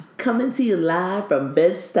Coming to you live from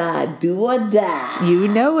Bed-Stuy, Do or Die. You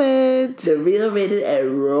know it. The real, rated,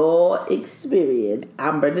 and raw experience.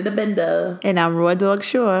 I'm Brenda the Bender. And I'm Raw Dog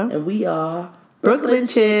Shore. And we are Brooklyn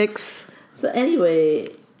Chicks. So anyway,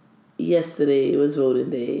 yesterday was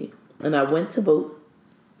voting day. And I went to vote.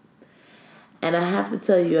 And I have to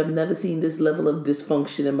tell you, I've never seen this level of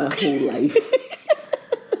dysfunction in my whole life.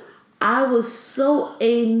 I was so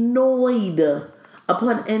annoyed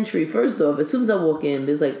upon entry. First off, as soon as I walk in,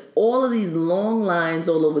 there's like all of these long lines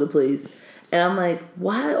all over the place. And I'm like,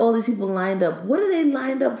 why are all these people lined up? What are they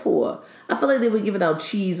lined up for? I feel like they were giving out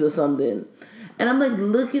cheese or something. And I'm like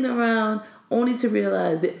looking around only to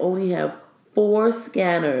realize they only have 4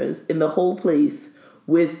 scanners in the whole place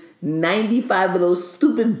with 95 of those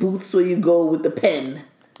stupid booths where you go with the pen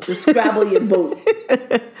to scrabble your vote.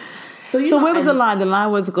 So where was the line? The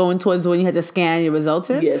line was going towards when you had to scan your results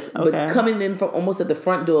in? Yes, okay. But coming in from almost at the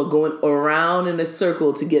front door, going around in a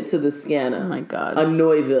circle to get to the scanner. Oh, my God.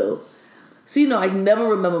 Annoyville. So, I never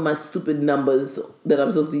remember my stupid numbers that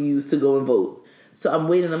I'm supposed to use to go and vote. So I'm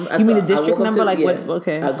waiting. You mean the district number? What?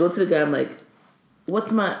 Okay. I go to the guy, I'm like,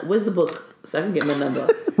 where's the book? So I can get my number.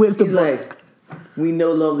 Where's the book? He's like, we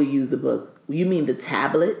no longer use the book. You mean the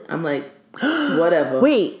tablet? I'm like, whatever.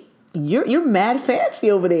 Wait. You're mad fancy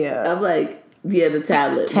over there. I'm like, yeah, the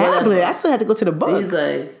tablet. Tablet? Whatever. I still had to go to the book. So he's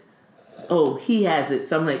like, oh, he has it.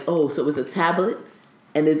 So I'm like, oh, so it was a tablet?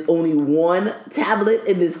 And there's only one tablet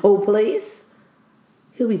in this whole place?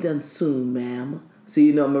 He'll be done soon, ma'am. So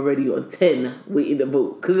I'm already on 10 waiting to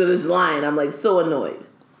vote. Because of this line, I'm like so annoyed.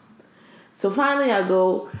 So finally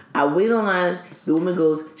I wait online. The woman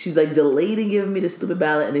goes, she's like delayed in giving me the stupid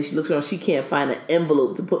ballot. And then she looks around, she can't find an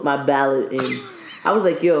envelope to put my ballot in. I was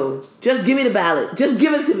like, yo, just give me the ballot. Just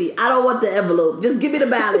give it to me. I don't want the envelope. Just give me the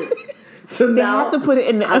ballot. So they now have to put it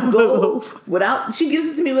in the envelope. She gives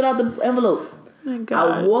it to me without the envelope. Oh my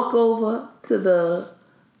God. I walk over to the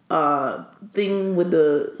thing with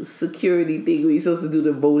the security thing where you're supposed to do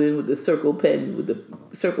the voting with the circle pen, with the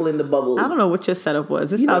circle in the bubbles. I don't know what your setup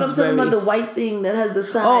was. You know what I'm talking about? The white thing that has the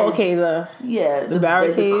sign. Oh, okay. The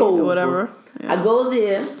barricade the or whatever. Yeah. I go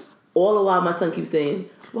there. All the while my son keeps saying,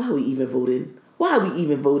 why are we even voting? Why are we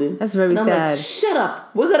even voting? That's very sad. I'm like, shut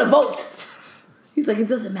up. We're going to vote. He's like, it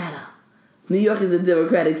doesn't matter. New York is a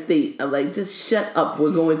democratic state. I'm like, just shut up. We're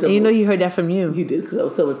going to vote. You know he heard that from you. He did because I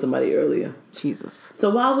was telling somebody earlier. Jesus. So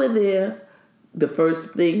while we're there, the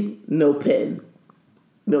first thing, no pen.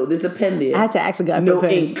 No, there's a pen there. I had to ask a guy for no pen.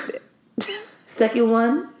 ink. Second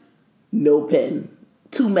one, no pen.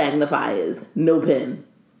 2 magnifiers, no pen.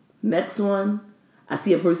 Next one, I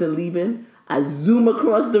see a person leaving. I zoom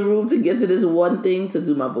across the room to get to this one thing to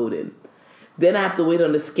do my voting. Then I have to wait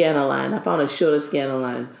on the scanner line. I found a shorter scanner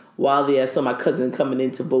line. While there, I saw my cousin coming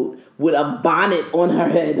in to vote with a bonnet on her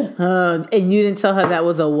head. And you didn't tell her that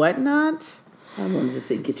was a whatnot? I wanted to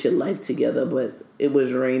say, get your life together, but it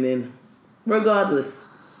was raining. Regardless,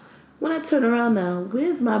 when I turn around now,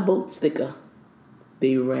 where's my vote sticker?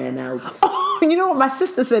 They ran out. Oh, you know what? My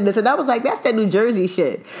sister said this, and I was like, that's that New Jersey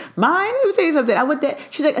shit. Mine, let me tell you something. I went there.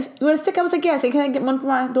 She's like, you want a sticker? I was like, yes. And can I get one for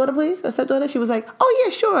my daughter, please? My stepdaughter? She was like, oh, yeah,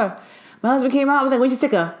 sure. My husband came out. I was like, where's your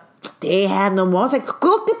sticker? They have no more. I was like,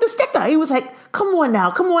 go get the sticker. He was like, come on now.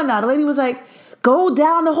 The lady was like, go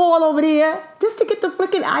down the hall over there just to get the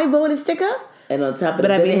freaking I voted sticker. And on top of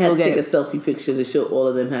that, they had to take a selfie picture to show all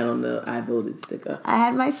of them had on the I voted sticker. I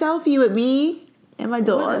had my selfie with me and my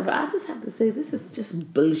dog. Whatever. I just have to say, this is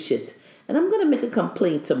just bullshit. And I'm going to make a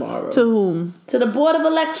complaint tomorrow. To whom? To the Board of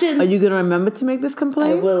Elections. Are you going to remember to make this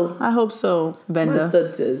complaint? I will. I hope so, Bender. My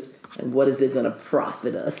son says, and what is it going to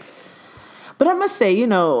profit us? But I must say,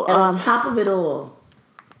 and on top of it all,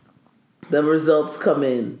 the results come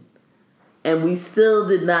in. And we still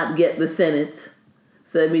did not get the Senate.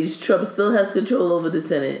 So that means Trump still has control over the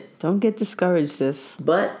Senate. Don't get discouraged, sis.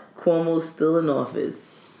 But Cuomo's still in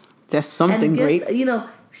office. That's something great.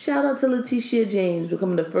 Shout out to Letitia James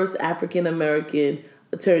becoming the first African-American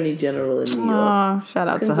Attorney General in New York. Oh, shout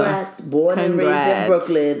out to her. Congrats. Born and raised in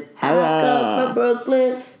Brooklyn. Hello. I come from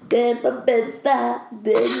Brooklyn. Then from Bed-Stuy.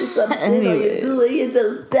 Then you something anyway. You do it, you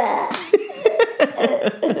don't die.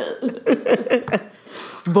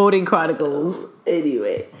 Voting Chronicles.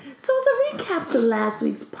 Anyway. So as a recap to last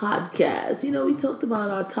week's podcast, we talked about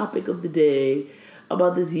our topic of the day,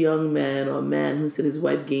 about this young man or man who said his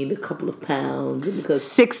wife gained a couple of pounds. And because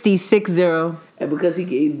 60. And because he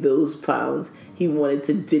gained those pounds, he wanted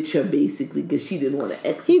to ditch her basically because she didn't want to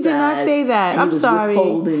exercise. He did not say that. I'm sorry.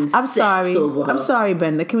 I'm sorry,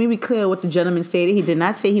 Bender. Can we be clear what the gentleman stated? He did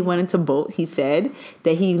not say he wanted to vote. He said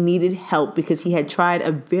that he needed help because he had tried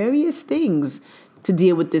various things to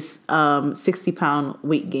deal with this 60-pound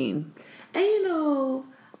weight gain. And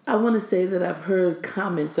I want to say that I've heard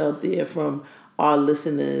comments out there from our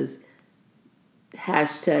listeners.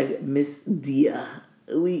 Hashtag Miss Dia.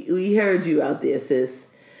 We heard you out there, sis.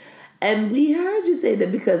 And we heard you say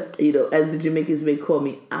that because, as the Jamaicans may call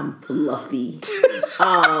me, I'm fluffy.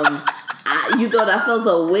 You thought I felt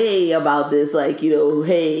a way about this. Like,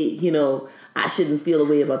 hey, I shouldn't feel a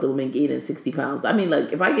way about the woman gaining 60 pounds. I mean,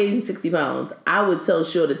 like, if I gained 60 pounds, I would tell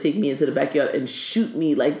Shaw to take me into the backyard and shoot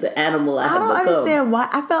me like the animal I have become. I don't understand why.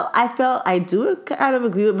 I do kind of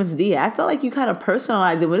agree with Ms. D. I felt like you kind of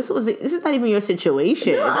personalized it. But this is not even your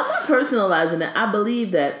situation. No, I'm not personalizing it. I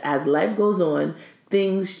believe that as life goes on,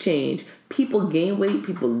 things change. People gain weight.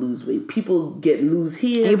 People lose weight. People lose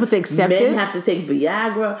hair. Able to accept it. Men have to take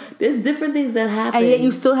Viagra. There's different things that happen. And yet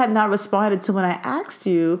you still have not responded to when I asked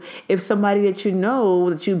you if somebody that you know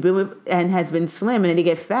that you've been with and has been slim and then they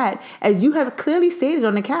get fat, as you have clearly stated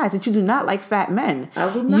on the cast that you do not like fat men. I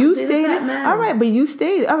would not date a fat man. All right, but you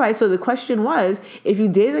stated. All right, so the question was, if you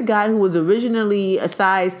dated a guy who was originally a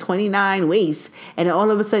size 29 waist and then all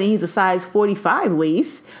of a sudden he's a size 45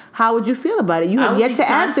 waist, how would you feel about it? You have yet to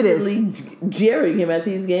answer this. Jeering him as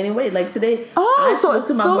he's gaining weight. Like today, I spoke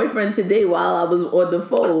to my boyfriend today while I was on the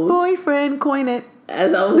phone. Boyfriend, coin it.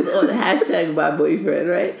 As I was on the hashtag my boyfriend,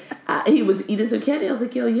 right? He was eating some candy. I was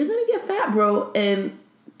like, yo, you're going to get fat, bro. And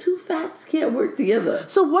two fats can't work together.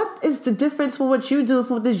 So what is the difference for what you do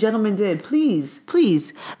from what this gentleman did? Please,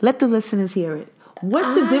 let the listeners hear it.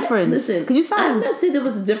 What's the difference? Listen, can you sign? I'm not saying there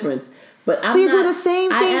was a difference. But so you do the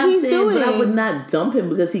same thing he's doing. But I would not dump him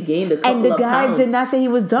because he gained a couple of pounds. And the guy did not say he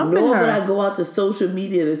was dumping her. Nor would I go out to social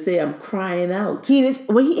media to say I'm crying out. He is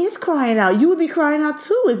crying out. You would be crying out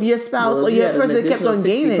too if your spouse or your person kept on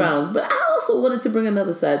gaining pounds. But I also wanted to bring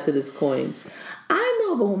another side to this coin. I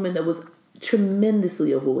know of a woman that was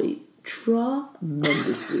tremendously overweight.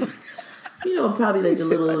 Tremendously. Probably like a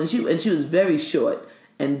little, and she was very short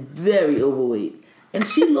and very overweight. And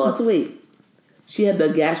she lost weight. She had the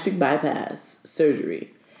gastric bypass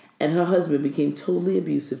surgery, and her husband became totally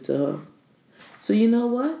abusive to her. So you know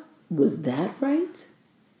what? Was that right?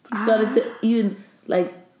 He started to even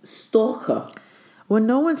stalk her. Well,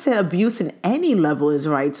 no one said abuse in any level is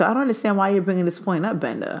right, so I don't understand why you're bringing this point up,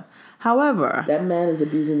 Benda. However, that man is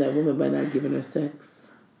abusing that woman by not giving her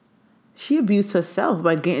sex. She abused herself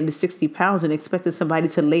by getting to 60 pounds and expecting somebody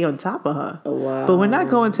to lay on top of her. Oh, wow. But we're not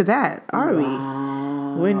going to that, are we?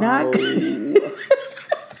 We're not.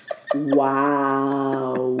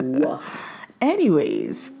 Wow.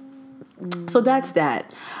 Anyways, so that's that.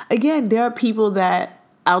 Again, there are people that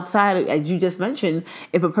outside of, as you just mentioned,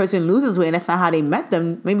 if a person loses weight and that's not how they met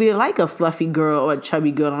them, maybe they like a fluffy girl or a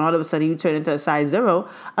chubby girl, and all of a sudden you turn into a size 0,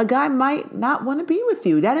 a guy might not want to be with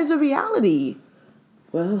you. That is a reality.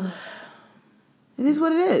 Well, it is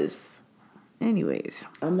what it is. Anyways.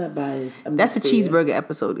 I'm not biased. That's a cheeseburger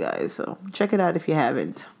episode, guys, so check it out if you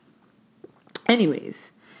haven't.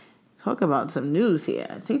 Anyways, talk about some news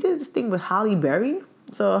here. So you did this thing with Halle Berry.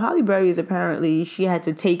 So Halle Berry is apparently, she had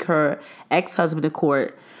to take her ex-husband to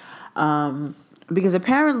court because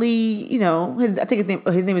apparently, I think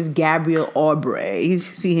his name is Gabriel Aubrey. You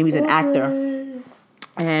see him, he's an actor.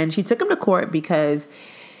 And she took him to court because,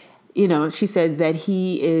 she said that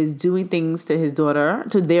he is doing things to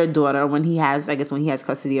their daughter when he has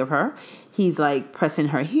custody of her. He's pressing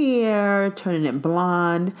her hair, turning it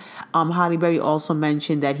blonde. Halle Berry also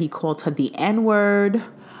mentioned that he called her the N-word.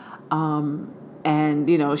 And,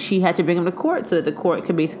 she had to bring him to court so that the court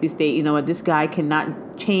could basically state, what, this guy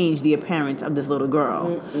cannot change the appearance of this little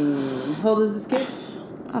girl. How old is this kid?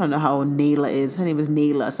 I don't know how old Nayla is. Her name is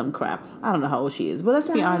Nayla or some crap. I don't know how old she is. But let's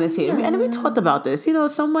be honest here. And we talked about this.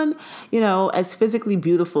 Someone, as physically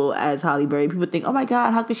beautiful as Halle Berry, people think, oh my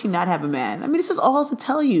God, how could she not have a man? I mean, this is all to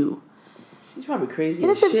tell you. She's probably crazy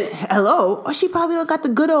as shit. Hello? Or she probably don't got the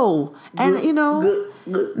good old. And,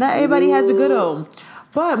 not everybody has the good old.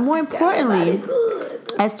 But more importantly,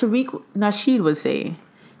 as Tariq Nasheed would say,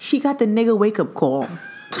 she got the nigga wake-up call.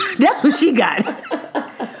 That's what she got.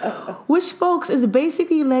 Which, folks, is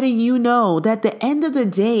basically letting you know that at the end of the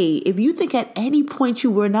day, if you think at any point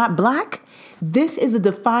you were not black, this is a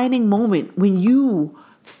defining moment when you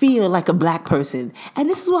feel like a black person. And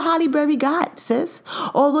this is what Halle Berry got, sis.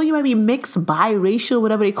 Although you might be mixed, biracial,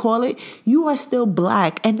 whatever they call it, you are still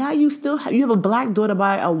black. And now you have a black daughter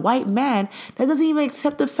by a white man that doesn't even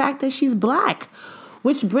accept the fact that she's black.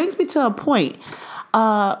 Which brings me to a point.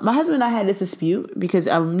 My husband and I had this dispute because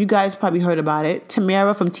you guys probably heard about it.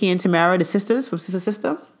 Tamara from T and Tamara, the sisters from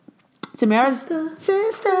Sister. Tamara's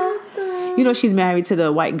sister. She's married to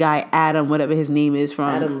the white guy, Adam, whatever his name is from.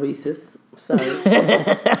 Adam Reeses. Sorry.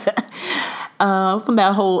 from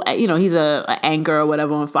that whole, he's a anchor or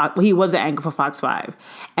whatever on Fox. Well, he was an anchor for Fox 5.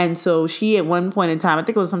 And so she, at one point in time, I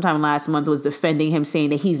think it was sometime last month, was defending him,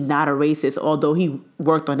 saying that he's not a racist, although he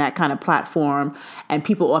worked on that kind of platform. And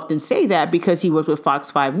people often say that because he worked with Fox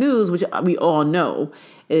 5 News, which we all know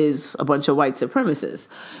is a bunch of white supremacists.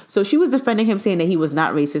 So she was defending him, saying that he was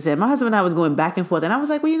not racist. And my husband and I was going back and forth. And I was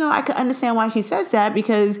like, well, I could understand why she says that,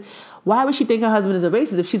 because why would she think her husband is a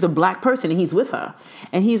racist if she's a black person and he's with her?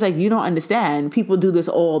 And he's like, you don't understand. People do this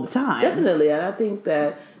all the time. Definitely. And I think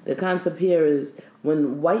that the concept here is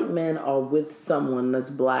when white men are with someone that's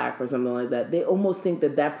black or something like that, they almost think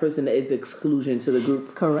that that person is exclusion to the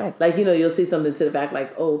group. Correct. Like, you'll say something to the fact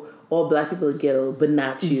like, oh, all black people are ghetto, but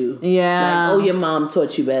not you. Yeah. Like, oh, your mom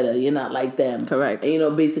taught you better. You're not like them. Correct.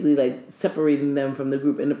 And, basically like separating them from the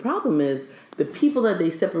group. And the problem is the people that they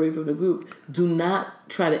separate from the group do not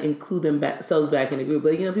try to include themselves back in the group.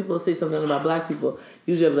 Like, people will say something about black people.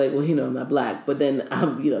 Usually I'm like, well, I'm not black. But then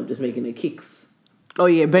I'm just making the kicks. Oh,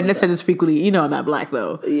 yeah. Bender says this frequently. I'm not black,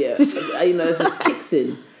 though. Yeah. It's just kicks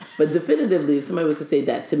in. But definitively, if somebody was to say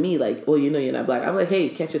that to me, like, well, you're not black, I'm like, hey,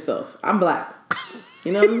 catch yourself. I'm black.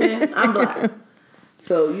 You know what I'm saying? I'm black.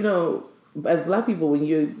 So, as black people, when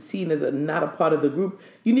you're seen as not a part of the group,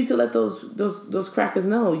 you need to let those crackers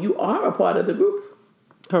know you are a part of the group.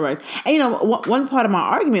 Correct. And one part of my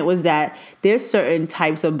argument was that there's certain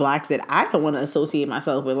types of blacks that I don't want to associate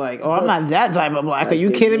myself with. Like, oh, I'm not that type of black. Are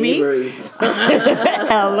you kidding me?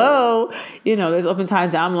 Hello. There's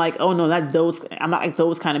oftentimes that I'm like, oh no, I'm not like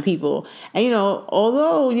those kind of people. And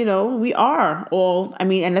although we are all.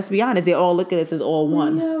 And let's be honest, they all look at us as all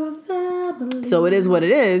one. So it is what it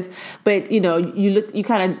is. But you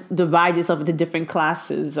kind of divide yourself into different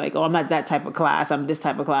classes. Like, oh, I'm not that type of class. I'm this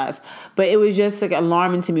type of class. But it was just like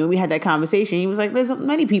alarming to me when we had that conversation. He was like, there's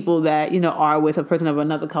many people that are with a person of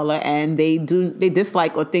another color, and they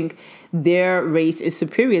dislike or think their race is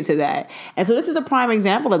superior to that. And so this is a prime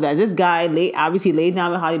example of that. This guy obviously laid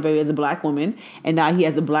down with Halle Berry as a black woman, and now he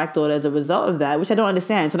has a black daughter as a result of that, which I don't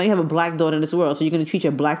understand. So now you have a black daughter in this world, so you're going to treat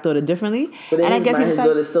your black daughter differently. But and I guess his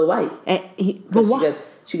daughter's still white. And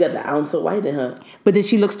she got the ounce of white in her. But then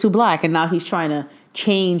she looks too black, and now he's trying to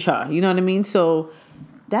change her. You know what I mean? So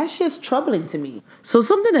that's just troubling to me. So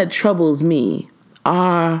something that troubles me,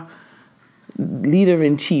 our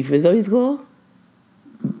leader-in-chief, is that what he's called?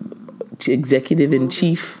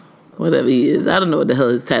 Executive-in-chief, whatever he is. I don't know what the hell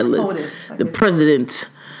his title is. The president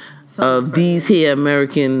of these here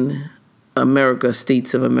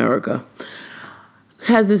states of America,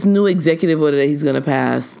 has this new executive order that he's going to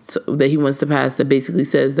pass, that he wants to pass, that basically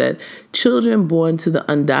says that children born to the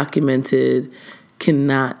undocumented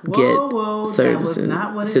cannot get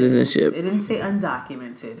citizenship. It didn't say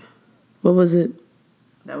undocumented. What was it?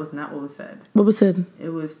 That was not what was said. What was said? It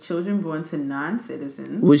was children born to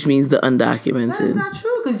non-citizens. Which means the undocumented. That is not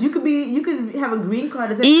true, because you could have a green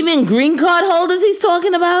card. Even green card holders he's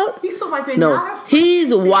talking about? He's so white. No,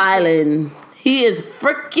 he's wilding. He is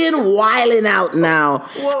freaking wilding out now.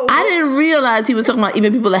 Whoa. I didn't realize he was talking about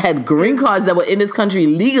even people that had green cards that were in this country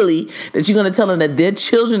legally, that you're going to tell them that their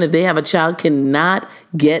children, if they have a child,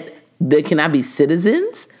 they cannot be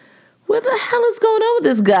citizens? What the hell is going on with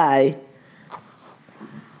this guy?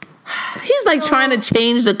 He's like trying to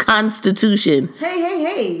change the Constitution.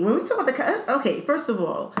 Hey. When we talk about okay, first of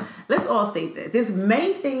all, let's all state this. There's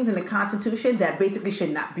many things in the Constitution that basically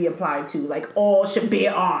should not be applied to. Like, all should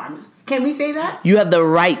bear arms. Can we say that? You have the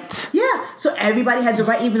right. Yeah. So everybody has a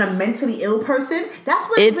right, even a mentally ill person. That's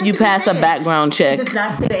what if you pass a background check. It does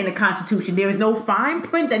not say that in the Constitution. There is no fine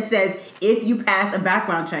print that says if you pass a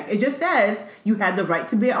background check. It just says you have the right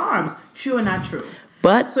to bear arms. True or not true?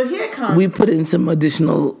 But so here it comes. We put in some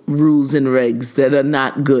additional rules and regs that are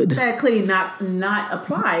not good. That are clearly not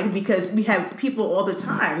applied, because we have people all the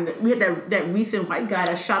time. We had that recent white guy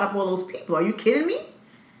that shot up all those people. Are you kidding me?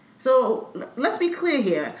 So let's be clear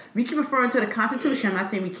here. We keep referring to the Constitution. I'm not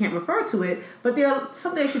saying we can't refer to it, but there are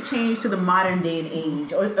something that should change to the modern day and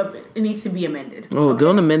age, or it needs to be amended. Oh, okay?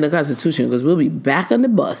 Don't amend the Constitution, because we'll be back on the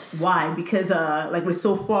bus. Why? Because we're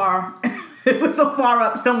so far,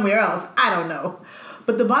 up somewhere else. I don't know.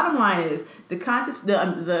 But the bottom line is the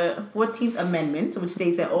 14th Amendment, which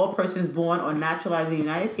states that all persons born or naturalized in the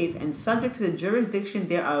United States and subject to the jurisdiction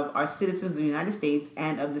thereof are citizens of the United States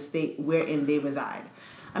and of the state wherein they reside.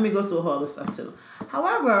 It goes through a whole other stuff too.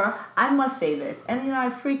 However, I must say this, and I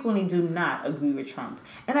frequently do not agree with Trump,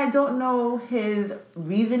 and I don't know his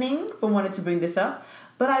reasoning for wanting to bring this up,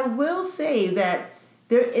 but I will say that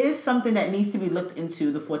there is something that needs to be looked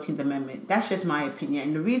into the 14th Amendment. That's just my opinion.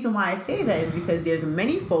 And the reason why I say that is because there's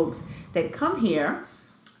many folks that come here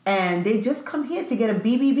and they just come here to get a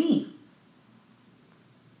BBB.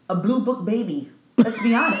 a blue book baby. Let's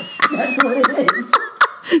be honest. That's what it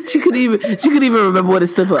is. She could even remember what it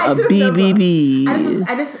stood for. A BBB.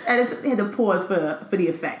 I just had to pause for the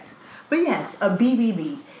effect. But yes, a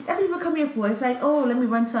BBB. That's what people come here for. It's like, oh, let me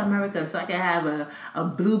run to America so I can have a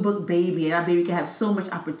blue book baby and our baby can have so much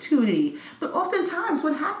opportunity. But oftentimes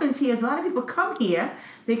what happens here is a lot of people come here,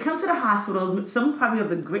 they come to the hospitals, some probably of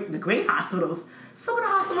the great hospitals. Some of the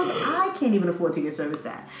hospitals, I can't even afford to get serviced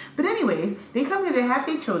at. But anyways, they come here, they have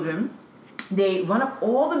their children, they run up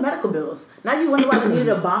all the medical bills. Now you wonder why they needed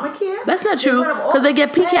Obamacare? That's not true, because they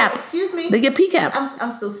get PCAP. Excuse me. They get PCAP.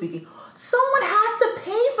 I'm still speaking. Someone has to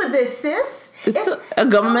pay for this, sis. It's a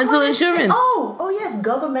governmental insurance. Oh yes,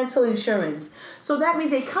 governmental insurance. So that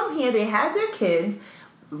means they come here, they have their kids,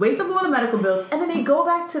 waste up all the medical bills, and then they go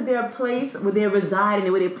back to their place where they reside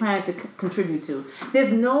and where they plan to contribute to.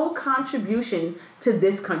 There's no contribution to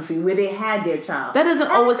this country where they had their child. That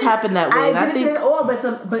doesn't always happen that way. I didn't say it all,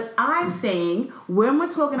 but I'm saying when we're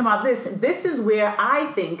talking about this is where I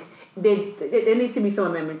think there needs to be some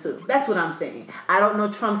amendment too. That's what I'm saying. I don't know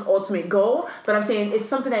Trump's ultimate goal, but I'm saying it's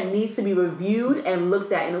something that needs to be reviewed and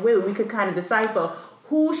looked at in a way where we could kind of decipher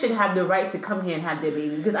who should have the right to come here and have their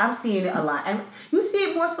baby, because I'm seeing it a lot. And you see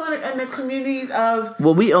it more so in the communities of...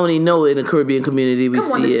 Well, we only know in the Caribbean community we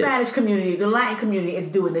see it. The Spanish community, the Latin community is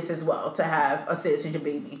doing this as well, to have a citizenship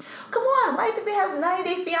baby. Come on, why do you think they have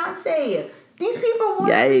 90-day fiancé? These people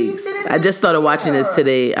want to be citizens. I just started watching this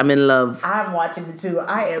today. I'm in love. I'm watching it too.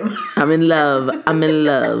 I am. I'm in love. I'm in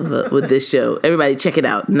love with this show. Everybody check it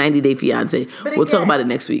out. 90 Day Fiancé. We'll talk about it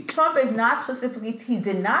next week. Trump is not specifically, he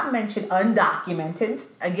did not mention undocumented.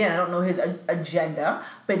 Again, I don't know his agenda,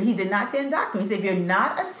 but he did not say undocumented. He said if you're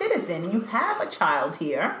not a citizen and you have a child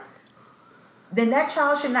here, then that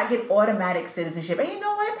child should not get automatic citizenship. And you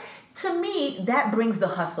know what? To me, that brings the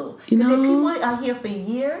hustle. Because if people are here for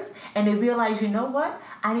years and they realize, you know what?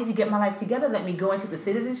 I need to get my life together. Let me go into the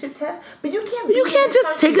citizenship test. But you can't. You can't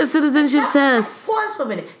just take a citizenship test. Pause for a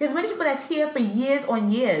minute. There's many people that's here for years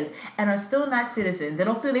on years and are still not citizens. They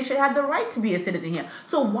don't feel they should have the right to be a citizen here.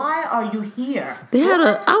 So why are you here?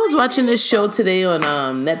 I was watching this show today on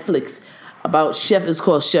Netflix about it's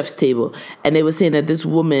called Chef's Table, and they were saying that this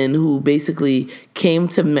woman who basically came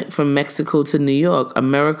from Mexico to New York,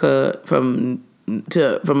 from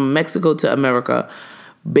Mexico to America,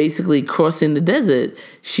 basically crossing the desert,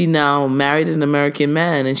 she now married an American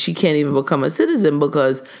man, and she can't even become a citizen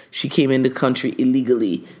because she came in the country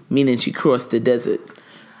illegally, meaning she crossed the desert.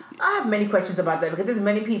 I have many questions about that because there's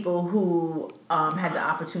many people who had the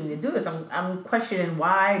opportunity to do this. I'm questioning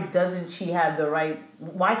why doesn't she have the right?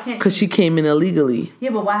 Why can't? Because she came in illegally.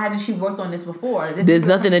 Yeah, but why hasn't she worked on this before? There's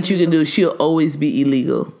nothing that you can do. She'll always be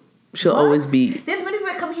illegal. She'll always be. There's many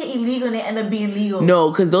people that come here illegal and they end up being legal.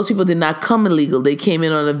 No, because those people did not come illegal. They came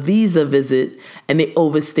in on a visa visit and they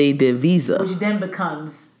overstayed their visa, which then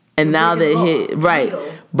becomes. And now they're here, right?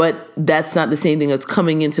 Legal. But that's not the same thing as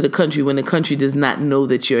coming into the country when the country does not know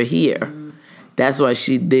that you're here. Mm-hmm. That's why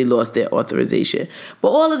they lost their authorization. But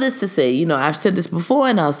all of this to say, I've said this before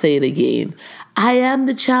and I'll say it again. I am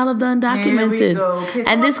the child of the undocumented,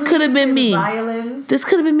 and this could have been me. Violence. This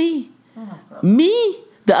could have been me. Me,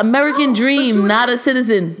 the American dream, not a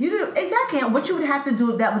citizen. You do exactly. And what you would have to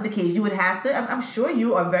do if that was the case, you would have to. I'm sure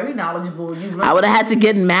you are very knowledgeable. I would have had to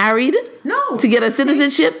get married. No, to get a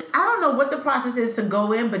citizenship. I don't know what the process is to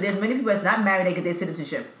go in, but there's many people that's not married that get their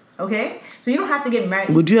citizenship. Okay, so you don't have to get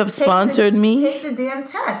married. Would you have sponsored me? Take the damn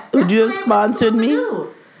test. Would you have sponsored me?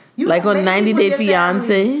 Like on 90 Day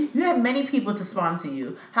Fiancé? You have many people to sponsor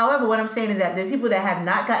you. However, what I'm saying is that the people that have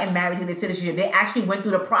not gotten married to their citizenship, they actually went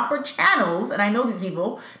through the proper channels, and I know these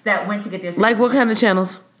people that went to get their citizenship. Like what kind of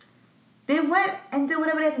channels? They went and did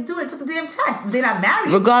whatever they had to do and took the damn test. But they're not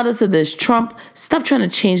married. Regardless of this, Trump, stop trying to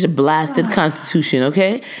change the blasted Constitution,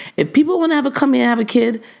 okay? If people want to come here and have a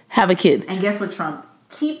kid, have a kid. And guess what, Trump?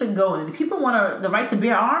 Keep it going. If people want the right to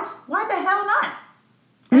bear arms, why the hell not?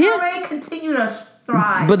 NRA continue to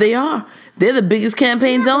thrive. But they are. They're the biggest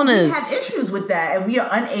campaign donors. We have issues with that, and we are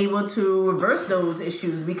unable to reverse those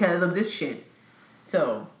issues because of this shit.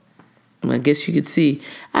 So... I guess you could see.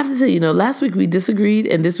 I have to tell you, last week we disagreed,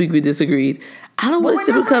 and this week we disagreed. I don't want us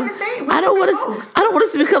to become. I don't want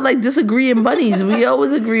us to become like disagreeing bunnies. We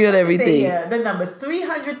always agree on everything. Yeah, the numbers: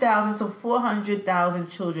 300,000 to 400,000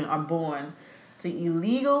 children are born to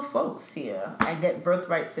illegal folks here and get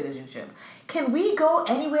birthright citizenship. Can we go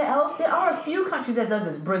anywhere else? There are a few countries that does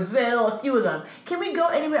this. Brazil, a few of them. Can we go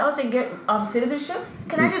anywhere else and get citizenship?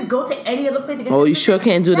 Can I just go to any other place and get you sure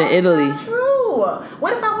can't do it in Italy. That's not true.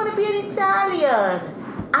 What if I want to be an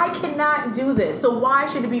Italian? I cannot do this. So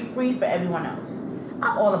why should it be free for everyone else?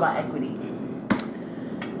 I'm all about equity.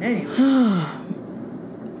 Anyway.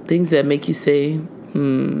 Things that make you say,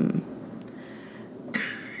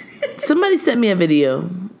 Somebody sent me a video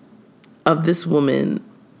of this woman.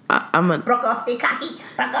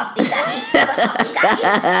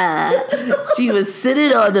 She was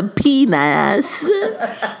sitting on the penis,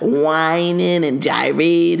 whining and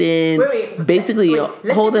gyrating, basically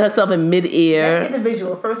holding herself in midair. Let's get the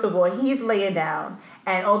visual. First of all, he's laying down,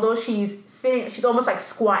 and although she's sitting, she's almost like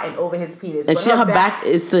squatting over his penis. And her back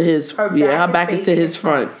is to his. Her back is to his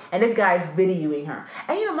front. And this guy's videoing her.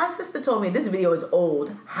 And my sister told me this video is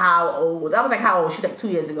old. How old? I was like, how old? She's like 2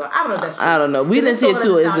 years ago. I don't know if that's true. I don't know. We didn't see it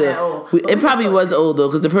too. It probably was old though,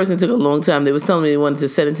 because the person took a long time. They was telling me they wanted to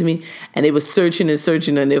send it to me, and they were searching and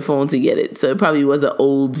searching on their phone to get it. So it probably was an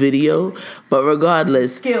old video. But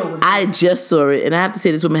regardless, I just saw it, and I have to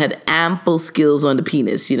say this woman had ample skills on the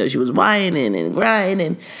penis. She was whining and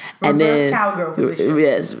grinding, and then cowgirl position.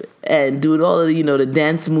 Yes, and doing all of the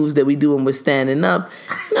dance moves that we do when we're standing up.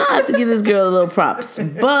 I have to give this girl a little props.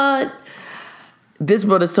 But this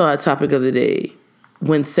brought us to our topic of the day: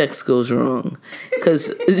 when sex goes wrong.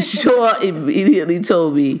 Because Shaw immediately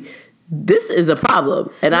told me this is a problem,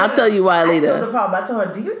 and I'll tell you why later. It was a problem. I told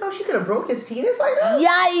her, "Do you know she could have broke his penis like that?"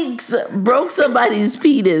 Yikes! Broke somebody's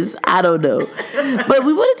penis. I don't know, but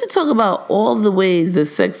we wanted to talk about all the ways that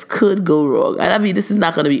sex could go wrong. And I mean, this is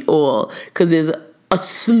not going to be all, because there's a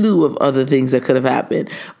slew of other things that could have happened.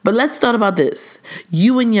 But let's start about this.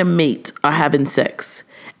 You and your mate are having sex,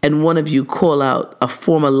 and one of you call out a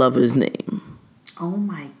former lover's name. Oh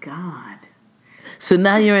my God. So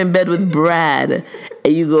now you're in bed with Brad,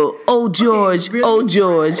 and you go, "Oh George, okay, really? Oh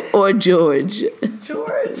George," or George.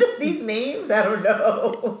 George? These names? I don't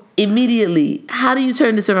know. Immediately, how do you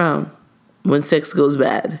turn this around when sex goes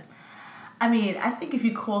bad? I mean, I think if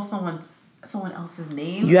you call someone else's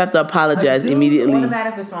name, you have to apologize immediately.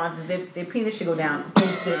 Automatic response is their penis should go down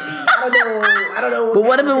instantly. I don't know. But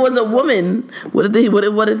what if it was a woman? What if it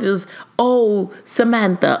was, "Oh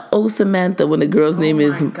Samantha, when the girl's name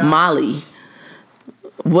is Molly"?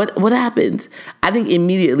 What happens? I think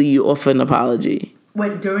immediately you offer an apology.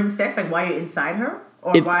 What, during sex, like while you're inside her,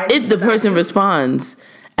 or if the person responds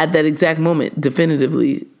at that exact moment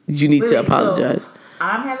definitively, you need to apologize. So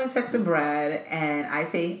I'm having sex with Brad, and I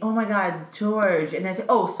say, "Oh my God, George," and I say,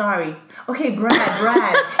 "Oh, sorry. Okay, Brad,"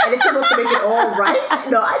 and it's supposed to make it all right.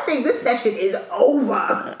 No, I think this session is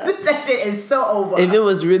over. This session is so over. If it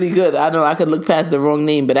was really good, I know I could look past the wrong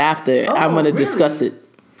name, but after I'm going to discuss it.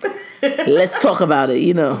 Let's talk about it,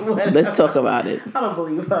 Let's talk about it. I don't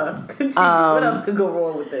believe her. Continue. What else could go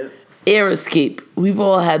wrong with this? Air escape. We've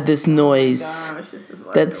all had this noise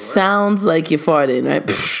that sounds like you're farting, right?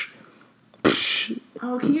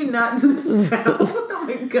 Oh, can you not do this sound? Oh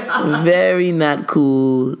my God. Very not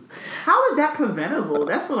cool. How is that preventable?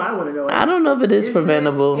 That's what I want to know. I don't know if it is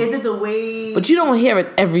preventable. Is it the way? But you don't hear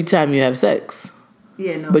it every time you have sex.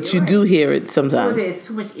 Yeah, no. But you do hear it sometimes. So it's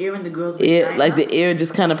too much air in the girl's vagina. Like the air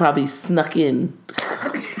just kind of probably snuck in.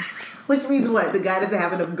 Which means what? The guy doesn't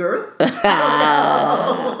have enough girth?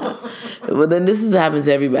 Well, then this happens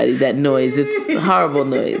to everybody. That noise. It's horrible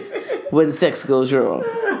noise when sex goes wrong.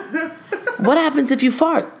 What happens if you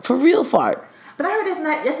fart? For real fart? But I heard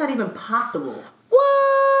that's not even possible.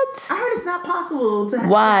 What? I heard it's not possible to have.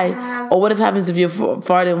 Why? Or what if happens if you're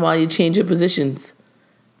farting while you change your positions?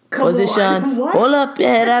 Position. What? Hold up your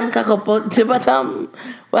head and cock up your bottom.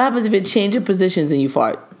 What happens if you change your positions and you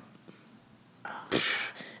fart?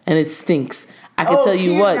 And it stinks. I can tell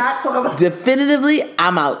you what. Definitively,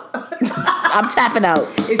 I'm out. I'm tapping out.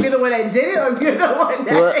 If you're the one that did it, or if you're the one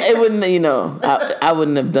that... Well, it wouldn't, I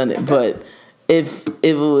wouldn't have done it. But if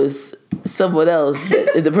it was someone else,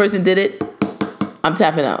 if the person did it, I'm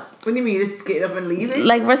tapping out. What do you mean? Just get up and leave it?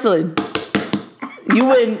 Like wrestling. You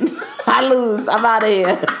win. I lose. I'm out of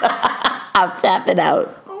here. I'm tapping out.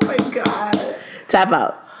 Oh my God. Tap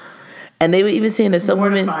out. And they were even saying that some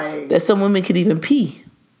women could even pee.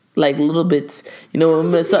 Like little bits. When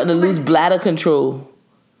women are starting to lose bladder control.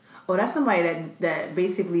 Oh, that's somebody that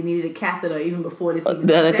basically needed a catheter even before this.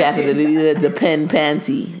 Not a catheter. They needed a depend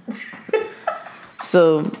panty.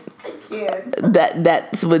 So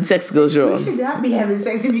that's when sex goes wrong. You should not be having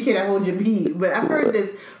sex if you cannot hold your pee. But I've heard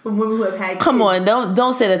this from women who have had kids. Come on,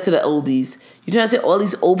 don't say that to the oldies. You trying to say all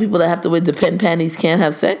these old people that have to wear depend panties can't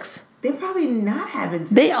have sex? They're probably not having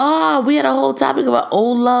sex. They are. We had a whole topic about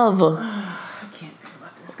old love. I can't think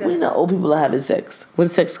about this. We know old people are having sex when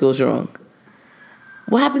sex goes wrong.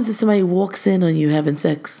 What happens if somebody walks in on you having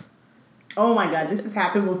sex? Oh my God, this has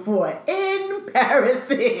happened before.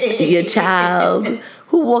 Embarrassing. Your child.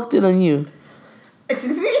 Who walked in on you?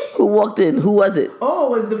 Excuse me? Who walked in? Who was it? Oh,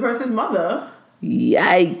 it was the person's mother.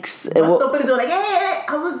 Yikes. Bust open the door like, hey,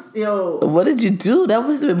 I was, What did you do? That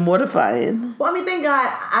must have been mortifying. Well, I mean, thank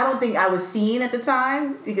God, I don't think I was seen at the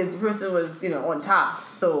time because the person was, on top.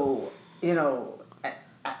 So,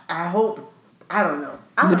 I hope, I don't know.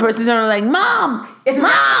 The person's turning like, Mom!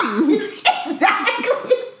 Mom!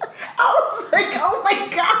 Exactly. I was like, oh my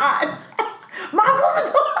God. Mom, close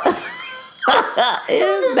the door.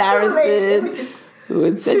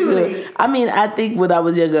 Embarrassing. I mean, I think when I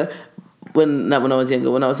was younger, when I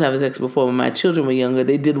was having sex before, when my children were younger,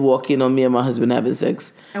 they did walk in on me and my husband having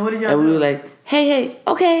sex. And what did y'all do? And we were like, hey,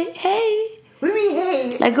 okay, hey. What do you mean,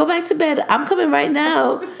 hey? Like, go back to bed. I'm coming right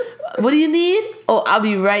now. What do you need? Oh, I'll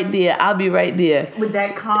be right there. With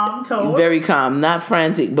that calm tone? Very calm, not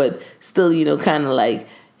frantic, but still, kind of like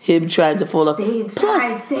him trying to fall off. Stay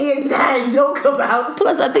inside, don't come out.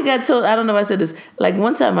 Plus, I think I don't know if I said this. Like,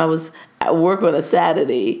 one time I was at work on a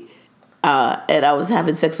Saturday, and I was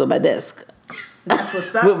having sex on my desk. That's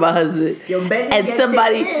what's up. With my husband. And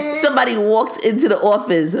somebody walked into the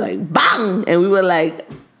office, like, bang! And we were like...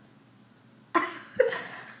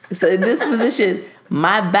 So in this position,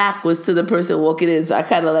 my back was to the person walking in, so I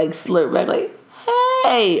kind of like slurped back, like,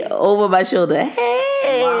 hey, over my shoulder,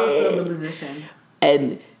 hey. Wow, still the position.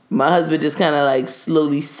 And my husband just kind of like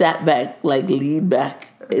slowly sat back, like leaned back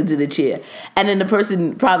into the chair. And then the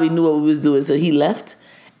person probably knew what we was doing, so he left.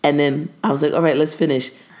 And then I was like, all right, let's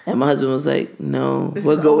finish. And my husband was like, no,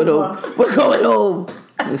 we're going home. We're going home.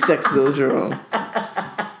 And sex goes wrong.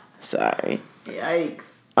 Sorry.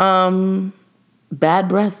 Yikes. Bad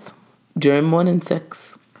breath during morning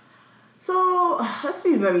sex. So let's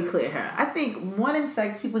be very clear here. I think morning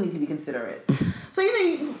sex, people need to be considerate. So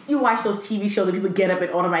you watch those TV shows that people get up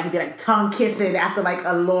and automatically get like tongue kissing after like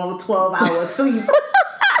a long 12-hour sleep.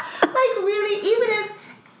 Like really, even if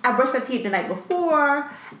I brushed my teeth the night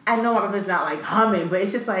before, I know my breath is not like humming, but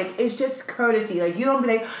it's just courtesy. Like you don't be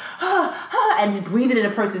like and breathing in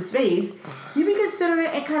a person's face. You be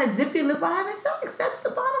considerate and kind of zip your lip while having sex. That's the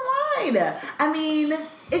bottom line. I mean,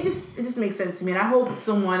 it just makes sense to me. And I hope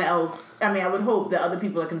I would hope that other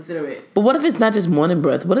people are considerate. But what if it's not just morning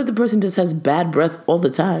breath? What if the person just has bad breath all the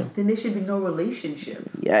time? Then there should be no relationship.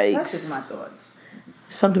 Yikes. That's just my thoughts.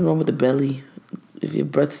 Something wrong with the belly. If your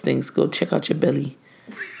breath stinks, go check out your belly.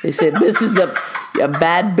 They say messes up your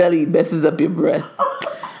bad belly, messes up your breath.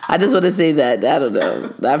 I just want to say that. I don't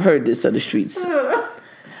know. I've heard this on the streets.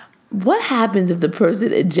 What happens if the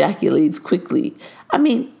person ejaculates quickly? I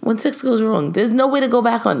mean, when sex goes wrong, there's no way to go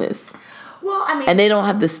back on this. Well, I mean... And they don't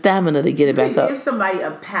have the stamina to get it back up. Give somebody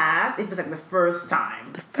a pass if it's like the first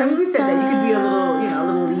time. We said that you could be a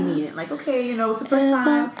little lenient. Like, okay, it's the first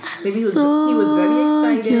time. Maybe he was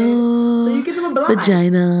very excited. So you give him a blind.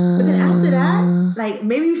 Vagina. But then after that, like,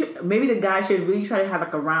 maybe the guy should really try to have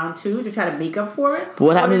like a round 2 to try to make up for it. But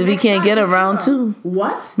what happens if he can't get a round 2?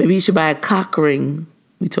 What? Maybe you should buy a cock ring.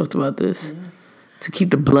 We talked about this. Yes. To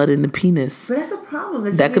keep the blood in the penis. But that's a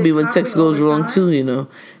problem. That could be when sex goes wrong too,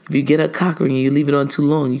 If you get a cock ring and you leave it on too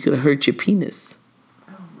long, you could hurt your penis.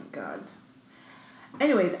 Oh my God.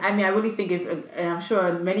 Anyways, I mean, I really think and I'm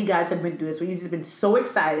sure many guys have been through this, where you've just been so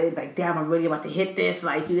excited, like, damn, I'm really about to hit this.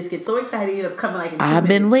 Like, you just get so excited, you end up coming like in 2 I've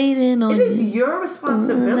been waiting on you. It is your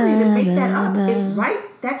responsibility to make that up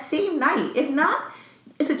right that same night. If not,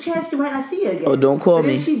 it's a chance you might not see her again. Oh, don't call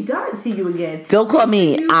me. If she does see you again. Don't call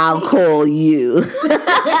me. I'll call you.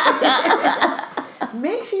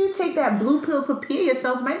 Make sure you take that blue pill, prepare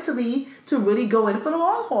yourself mentally to really go in for the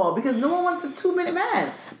long haul, because no one wants a 2-minute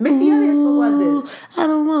man. Missy Elliott spoke about this. I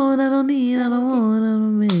don't want a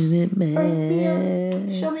minute man.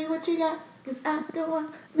 Right, show me what you got, because I don't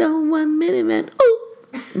want no 1 minute man. Ooh.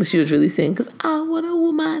 But she was really saying, because I want a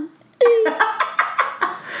woman.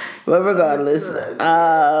 But regardless,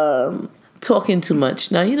 talking too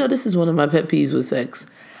much. Now, this is one of my pet peeves with sex.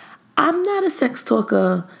 I'm not a sex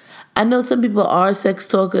talker. I know some people are sex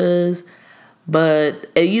talkers,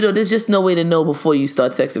 but, there's just no way to know before you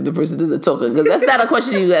start sex if the person doesn't talk. Because that's not a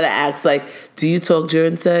question you got to ask. Like, do you talk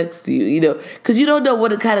during sex? Do you, because you don't know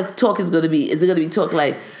what the kind of talk is going to be. Is it going to be talk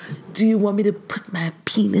like, do you want me to put my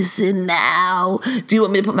penis in now? Do you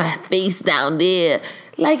want me to put my face down there?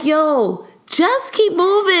 Like, yo... Just keep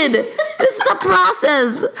moving. This is a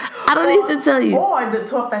process. I don't need to tell you. Or the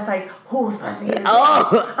talk that's like, whose pussy is it? Oh,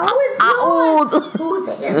 it's yours. Whose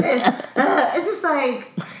thing is it? It's just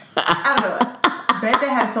like, I don't know. Brenda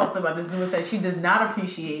had talked about this. Numa said she does not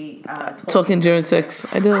appreciate talking during sex.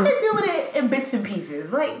 I do. I can deal with it in bits and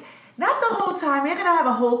pieces. Like, not the whole time. You're going to have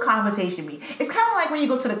a whole conversation with me. It's kind of like when you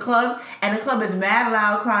go to the club and the club is mad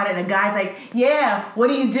loud, crowded, and the guy's like, yeah, what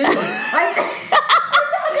do you do? Like...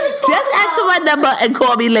 Just ask for my number and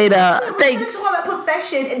call me later. Thanks. Put that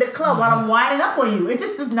expression in the club while I'm winding up on you. It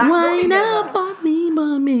just does not go Wind together. up on me,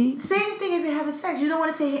 mommy. Same thing if you're having sex. You don't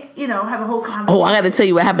want to say, have a whole conversation. Oh, I got to tell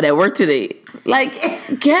you what happened at work today. Like,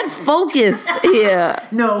 get focused here.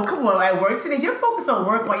 No, come on. At work today, you're focused on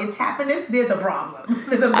work while you're tapping this. There's a problem.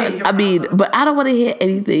 There's a major I mean, problem. but I don't want to hear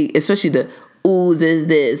anything, especially the whose is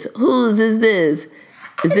this? Whose is this?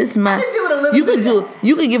 Is this my? I can do it a little You bit could of do. that.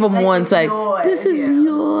 You could give them Like, one it's like, yours, this is yeah.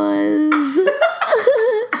 yours.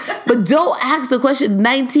 But don't ask the question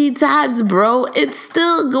 19 times, bro. It's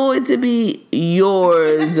still going to be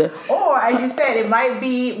yours. Or, as you said, it might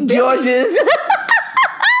be George's.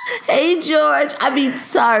 Hey, George. I mean,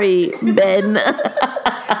 sorry, Ben.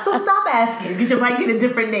 So stop asking because you might get a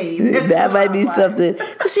different name. That's That the might be bottom line. something.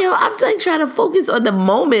 Because, I'm like trying to focus on the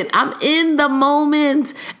moment. I'm in the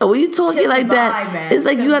moment. And when you talking Kill like the that, vibe, man. it's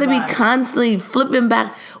like Kill you got to the be vibe. constantly flipping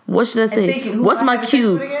back. What should I say? thinking, who What's am I my having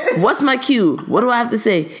cue? sex with again? What's my cue? What do I have to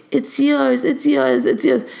say? It's yours. It's yours. It's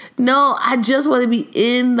yours. No, I just want to be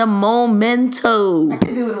in the momento. I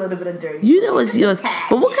can do it a little bit of dirty. You know it's yours. Tag.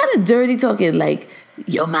 But what kind of dirty talking? Like,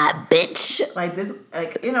 you're my bitch. Like this,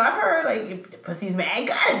 I've heard like pussy's mad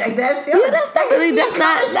good. Like that's Yeah, that's not really.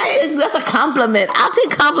 That's a compliment. I'll take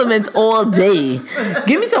compliments all day.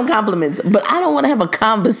 Give me some compliments, but I don't want to have a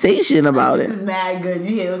conversation about This it. is mad good. You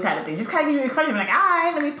hear those kind of things. Just kind of give you a question. Like, all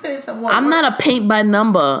right, let me put in some more. I'm not a paint by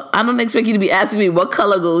number. I don't expect you to be asking me what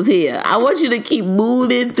color goes here. I want you to keep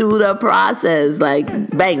moving through the process, like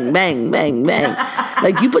bang, bang, bang, bang.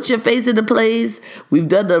 Like you put your face into place. We've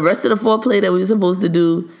done the rest of the foreplay that we were supposed to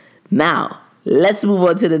do. Now let's move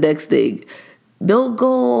on to the next thing. Don't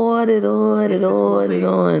go on and on and on and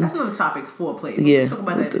on. That's another topic. Foreplay. Yeah, We'll talk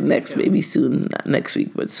about that in the next, future. maybe soon. Not next week,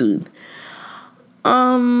 but soon.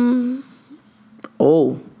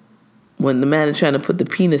 When the man is trying to put the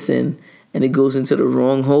penis in and it goes into the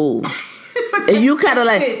wrong hole, and you kind of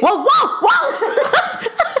like, whoa, whoa,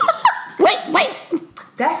 whoa, wait.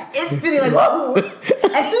 That's instantly like, whoa.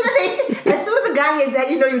 As soon as a guy hears that,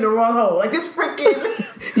 you know you're in the wrong hole. Like this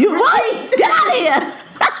freaking. You what? Get out of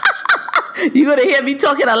here! You're gonna hear me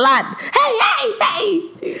talking a lot. Hey!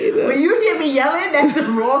 When you hear me yelling, that's the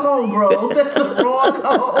wrong hole, bro. That's the wrong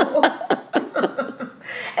hole.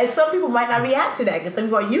 And some people might not react to that because some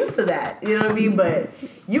people are used to that. You know what I mean? But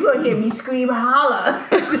you gonna hear me scream, holler.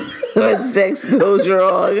 When sex goes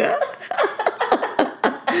wrong.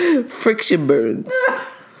 Friction burns.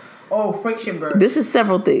 Oh, friction burn. This is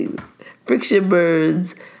several things. Friction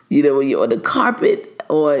burns, when you're on the carpet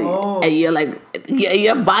and you're like,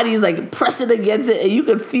 your body's like pressing against it and you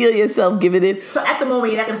can feel yourself giving it. So at the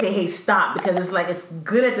moment, you're not going to say, hey, stop, because it's like, it's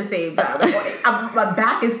good at the same time. My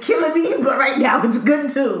back is killing me, but right now it's good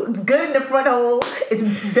too. It's good in the front hole. It's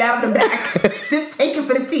bad on the back. Just take it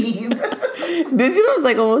for the team. It's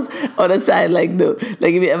like almost on the side, like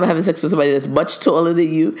if you're ever having sex with somebody that's much taller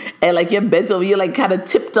than you and like you're bent over, you're like kind of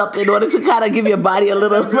tipped up in order to kind of give your body a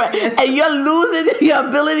little, and you're losing your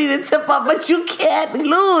ability to tip up, but you can't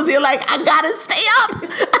lose. You're like, I gotta stay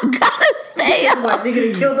up. What, they're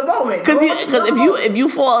going to kill the moment. Because if you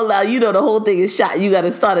fall out, the whole thing is shot. You got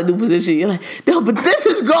to start a new position. You're like, no, but this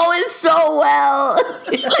is going so well.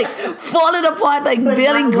 You're like falling apart, like But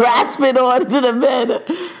barely not well. grasping onto the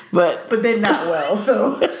bed. But then not well,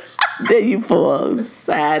 so. then you fall.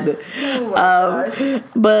 Sad. Oh my gosh.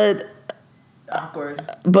 But Awkward.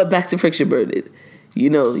 back to friction burning.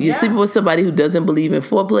 You're Yeah. sleeping with somebody who doesn't believe in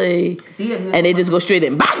foreplay, See, and they just go straight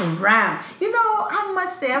in. Bang! Ram. I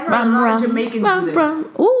must say, I've heard a lot of Jamaicans do this.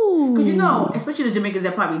 Ooh. Because especially the Jamaicans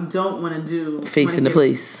that probably don't want to do Face in the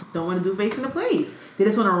place. Don't want to do face in the place. They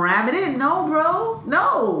just want to ram it in. No, bro.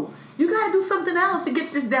 No. You got to do something else to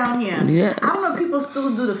get this down here. Yeah. I don't know if people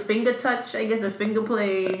still do the finger touch. I guess a finger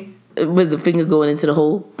play. With the finger going into the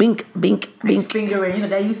hole. Bink, bink, bink. Finger in.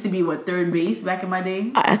 That used to be, third base back in my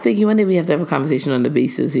day? I think one day we have to have a conversation on the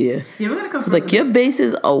bases here. Yeah, we're going to come It's like your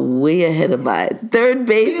bases are way ahead of mine. Third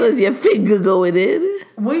base was your finger going in.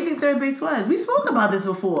 What do you think third base was? We spoke about this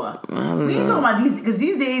before. I don't We ain't know. talking about these, because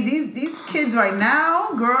these days, these kids right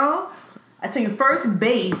now, girl, I tell you, first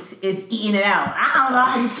base is eating it out. I don't know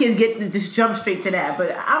how these kids get to just jump straight to that,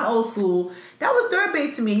 but I'm old school. That was third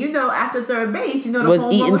base to me. After third base, the Was home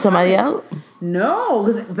run eating somebody coming. out? No,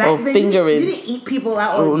 because back then fingering. you didn't eat people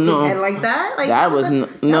out Oh, no. and like that. Like That was no.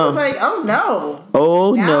 no. was like, oh no.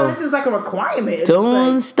 Oh, Now no. this is like a requirement. It's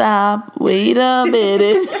Don't like, stop. Wait a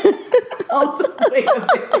minute. wait a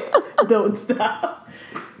minute. Don't stop.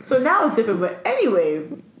 So now it's different. But anyway,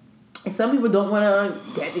 some people don't want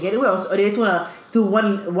to get it well, or they just want to do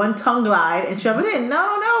one tongue glide and shove it in.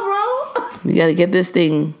 No, bro. You got to get this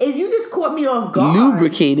thing. If you just cool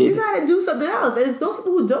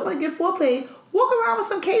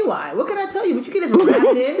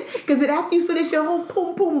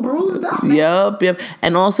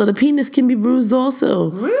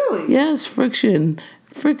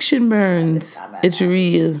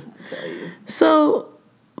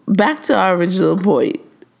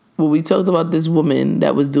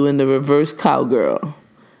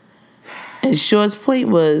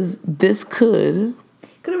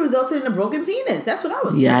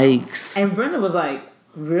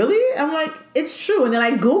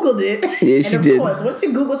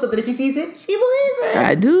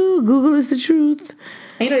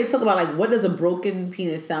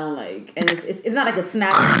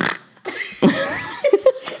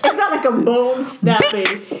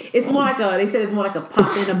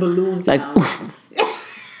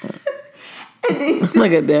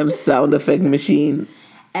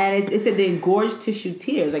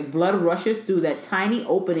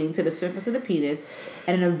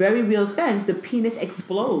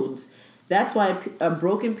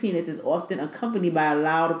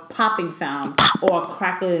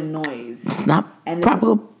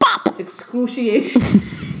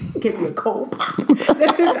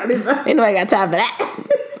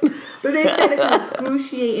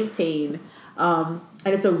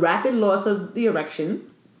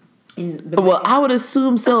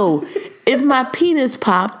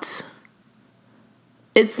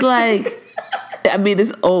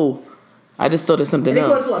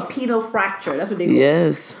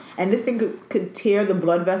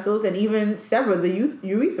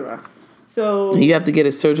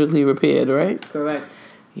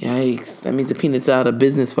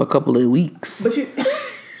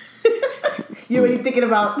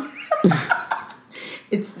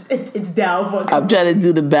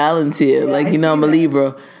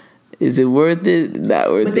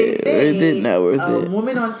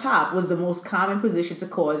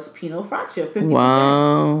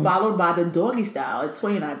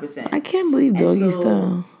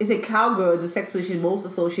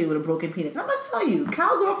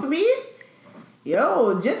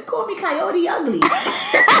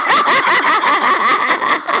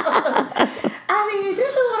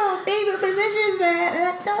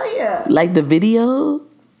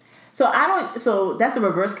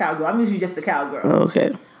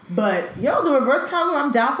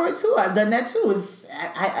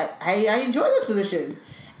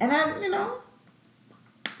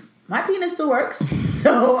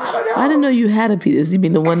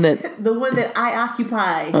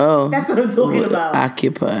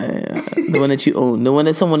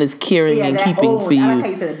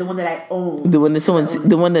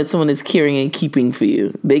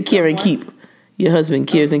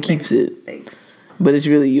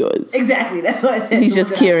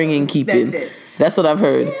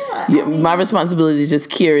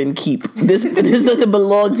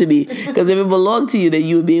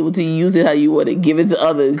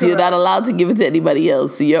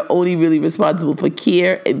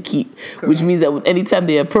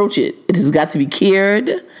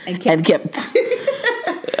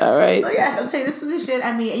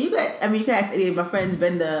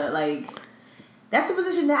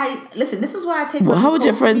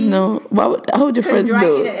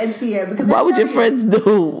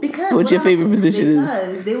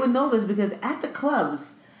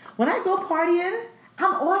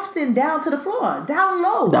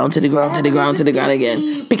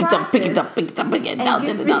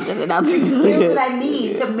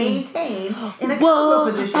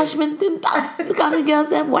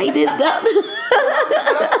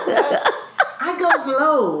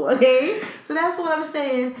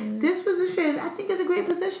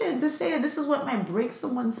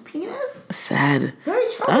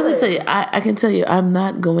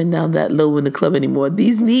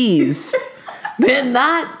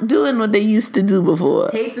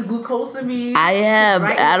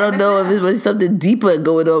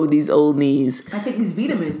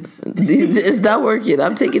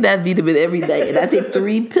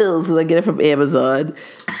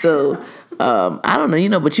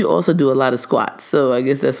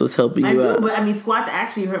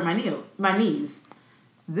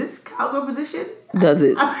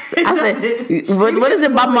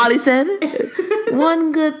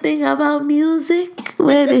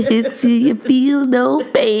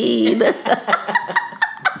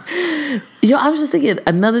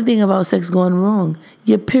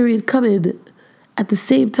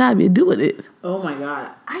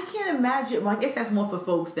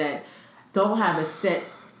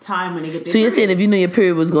time when they get their So you're period. saying if you knew your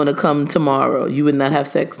period was going to come tomorrow, you would not have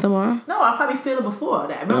sex tomorrow? No, I'll probably feel it before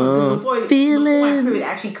that. Remember, because before my period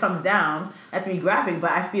actually comes down, that's me graphic,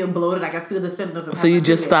 but I feel bloated, like I feel the symptoms of So you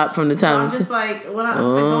just period. stop from the So time. I'm just like, when I'm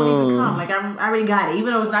like, don't even come. Like, I already got it.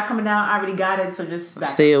 Even though it's not coming down, I already got it, so just back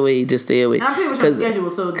Stay away, just stay away. And I'm pretty much on schedule,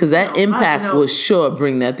 so... Because that impact will sure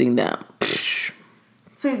bring that thing down.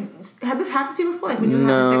 So, have this happened to you before? Like, when you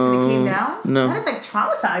had sex and it came down? No. That is, like,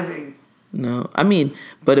 traumatizing. No. I mean,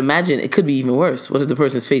 but imagine, it could be even worse. What if the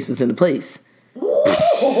person's face was in the place? Ooh,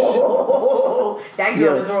 that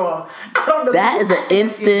girl is wrong. I don't know. That is an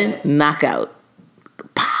instant knockout.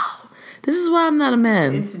 Pow. This is why I'm not a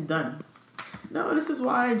man. Instant done. No, this is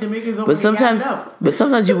why Jamaicans don't But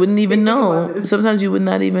sometimes you wouldn't even know. Sometimes you would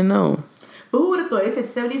not even know. But who would have thought? They said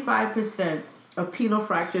 75% of penile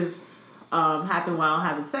fractures happen while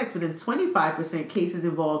having sex, but then 25% cases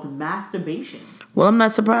involved masturbation. Well, I'm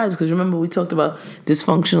not surprised because remember we talked about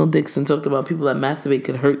dysfunctional dicks and talked about people that masturbate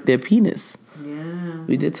could hurt their penis. Yeah,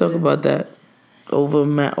 we did talk about that over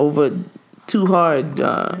too hard.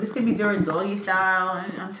 This could be during doggy style,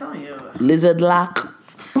 and I'm telling you, lizard lock,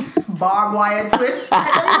 barbed wire twist.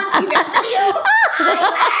 Has anyone seen that video?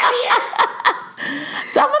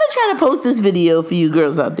 So I'm gonna try to post this video for you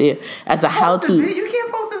girls out there as a how to. You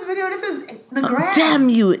can't post this video. This is the gram. Damn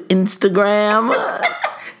you, Instagram.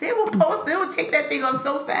 They will post. They will take that thing up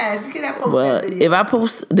so fast. You cannot post Well, that video. if I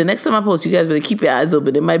post the next time I post, you guys better keep your eyes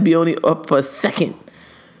open. It might be only up for a second,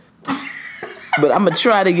 but I'm gonna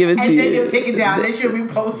try to give it to you. And then they'll take it down. They should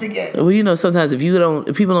repost again. Well, you know, sometimes if people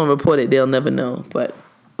don't report it, they'll never know. But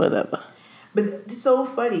whatever. But it's so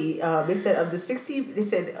funny. They said of the 60. They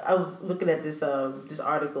said I was looking at this this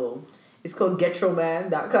article. It's called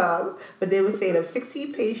GetRoman.com. But they were saying of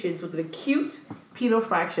 16 patients with an acute penile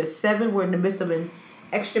fracture, 7 were in the midst of an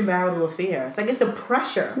extramarital affair. So I guess the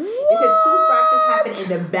pressure. What? They said 2 fractures happened in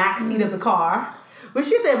the back seat of the car. Which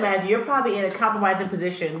you have to imagine, you're probably in a compromising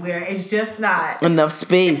position where it's just not enough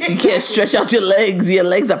space. You can't stretch out your legs. Your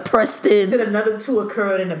legs are pressed in. Then another 2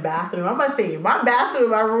 occurred in the bathroom. I'm not saying my bathroom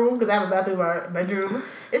in my room, because I have a bathroom in my bedroom.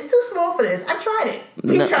 It's too small for this. I tried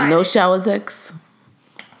it. No shower sex?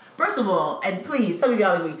 First of all, and please tell me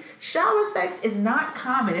y'all agree, shower sex is not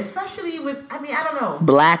common, especially with, I don't know.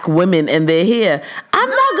 Black women and their hair. I'm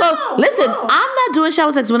not doing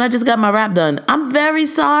shower sex when I just got my wrap done. I'm very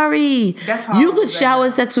sorry. That's horrible. You could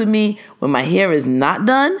shower sex with me when my hair is not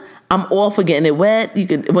done. I'm all for getting it wet. You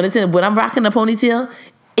can when I'm rocking a ponytail,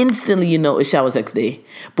 instantly you know it's shower sex day.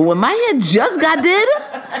 But when my hair just got did,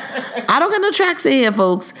 I don't got no tracks in here,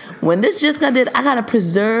 folks. When this just got did, I gotta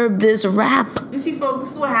preserve this wrap. You see, folks,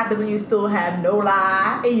 this is what happens when you still have no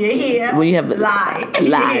lie in your hair. When you have lie in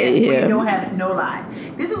your hair. When you don't have no lie.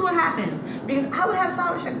 This is what happened. Because I would have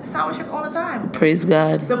shower sex all the time. Praise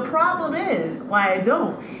God. The problem is, why I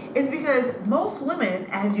don't, is because most women,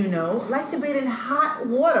 as you know, like to bathe in hot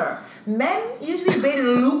water. Men usually bathe in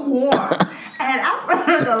lukewarm. And I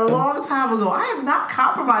learned a long time ago, I am not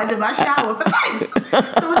compromising my shower for sex.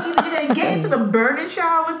 So it's either get into the burning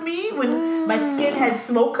shower with me when my skin has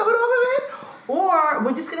smoke coming off of it, or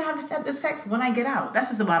we're just going to have the sex when I get out. That's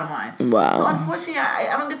just the bottom line. Wow. So unfortunately,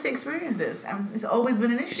 I don't get to experience this. It's always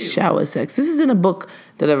been an issue. Shower sex. This is in a book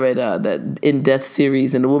that I read, that In Death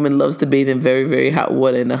series, and the woman loves to bathe in very, very hot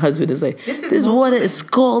water, and the husband is like, this water is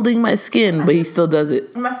scalding my skin, but he still does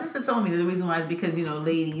it. My sister told me that the reason why is because,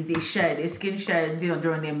 ladies, their skin sheds,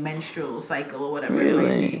 during their menstrual cycle or whatever.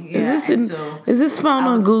 Really? Yeah. Is this found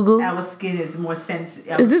on Google? Our skin is more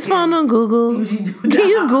sensitive. Is this found on Google? Can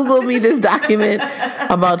you Google me this document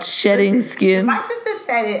about shedding skin? My sister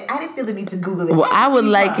said it. I didn't feel the need to Google it. Well, I would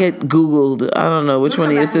like it Googled. I don't know which one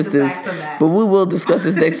of your sisters, but we will discuss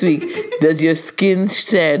this next week. Does your skin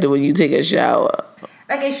shed when you take a shower?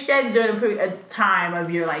 Like it sheds during a time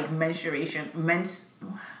of your menstruation.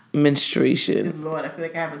 Menstruation. Lord, I feel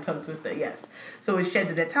like I have a tongue twister. Yes. So it sheds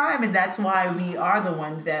at that time, and that's why we are the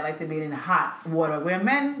ones that like to bathe in hot water, where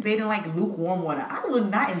men bathe in lukewarm water. I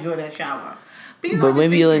would not enjoy that shower. But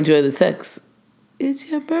maybe you'll enjoy the sex. It's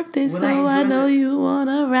your birthday, so I know you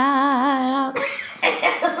wanna ride.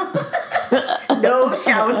 No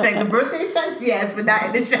shower sex. Birthday sex, yes, but not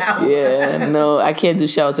in the shower. Yeah, no, I can't do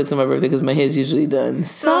shower sex on my birthday because my hair's usually done.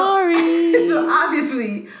 Sorry. So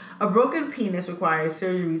obviously, a broken penis requires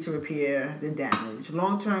surgery to repair the damage.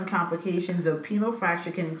 Long-term complications of penile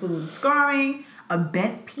fracture can include scarring, a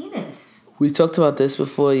bent penis. We talked about this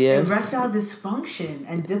before, yes. Erectile dysfunction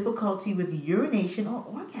and difficulty with urination or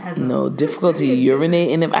orgasm. No, difficulty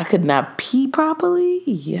urinating if I could not pee properly?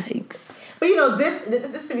 Yikes. But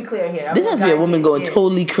this to be clear here. This has to be a woman going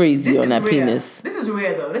totally crazy on that rare. penis. This is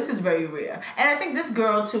rare though. This is very rare. And I think this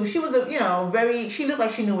girl too, she was she looked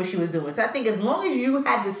like she knew what she was doing. So I think as long as you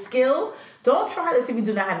had the skill, don't try this if you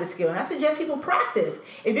do not have the skill. And I suggest people practice.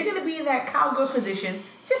 If you're gonna be in that cowgirl position,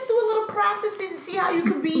 just do a little practice and see how you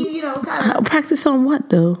can be, kind of. Practice on what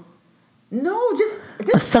though? No, just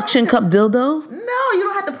a suction cup dildo? No, you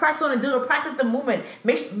don't have to practice on a dildo. Practice the movement.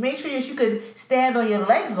 Make sure that you could stand on your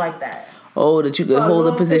legs like that. Oh, that you could hold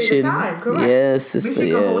a position. Correct. Yes, sister. Make sure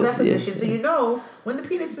you can hold that position yes. So when the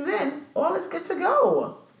penis is in, all is good to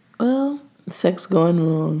go. Well, sex going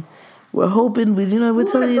wrong. We're hoping, we're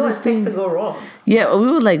telling you this thing. Sex to go wrong. Yeah,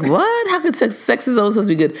 we were like, what? How could sex is always supposed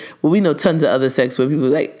to be good? Well, we know tons of other sex where people are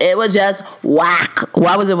like, it was just whack.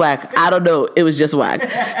 Why was it whack? I don't know. It was just whack.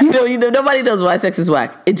 Nobody knows why sex is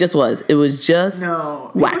whack. It just was. It was just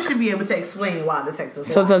whack. People should be able to explain why the sex was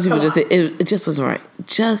whack. Sometimes people just say, it just wasn't right.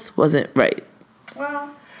 Just wasn't right.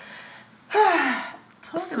 Well,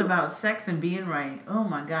 talking about sex and being right. Oh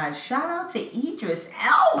my God. Shout out to Idris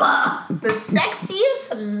Elba, the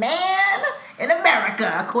sexiest man in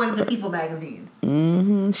America, according to People magazine.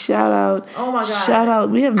 Mm-hmm. Shout out. Oh my God. Shout out.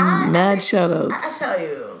 We have mad shout outs. I tell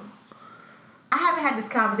you, I haven't had this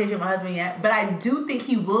conversation with my husband yet, but I do think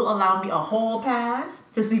he will allow me a whole pass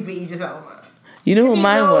to sleep with Idris Elba. You know who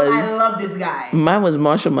mine was? I love this guy. Mine was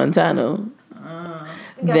Marshall Montano.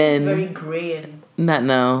 Then very gray and not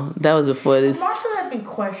now. That was before this. Marshall has been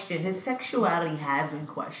questioned. His sexuality has been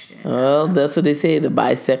questioned. Well, that's what they say. The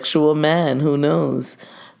bisexual man. Who knows?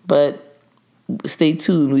 But stay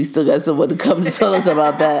tuned. We still got someone to come to tell us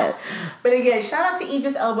about that. But again, shout out to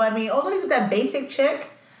Idris Elba. I mean, although he's with that basic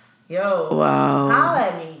chick, wow, holla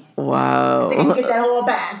at me. Wow, I think he can get that whole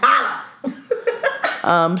pass.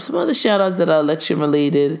 Holla. Some other shout outs that are election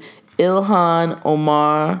related. Ilhan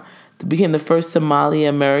Omar became the first Somali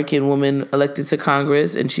American woman elected to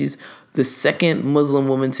Congress, and she's the second Muslim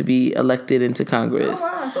woman to be elected into Congress.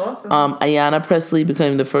 Oh, wow, that's awesome. Ayanna Pressley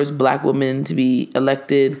became the first black woman to be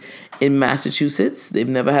elected in Massachusetts. They've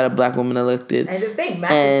never had a black woman elected. And the thing,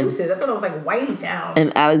 Massachusetts, I thought it was like Whiteytown.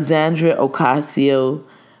 And Alexandria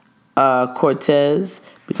Ocasio-Cortez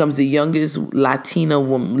becomes the youngest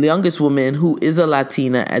woman who is a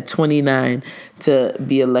Latina at 29 to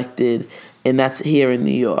be elected, and that's here in New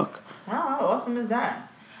York. Wow, how awesome is that?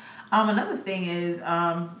 Another thing is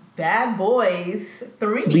Bad Boys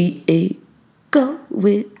 3. We ain't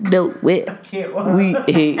going nowhere. We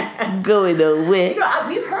ain't going nowhere.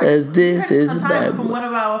 We've heard this is bad from one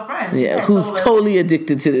of our friends. Yeah, who's totally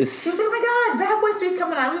addicted to this. She was like, oh my God, Bad Boys 3 is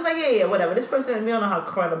coming out. We was like, yeah, whatever. This person, we don't know how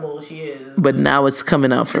credible she is. But now it's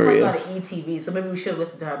coming out for real. She's on ETV, so maybe we should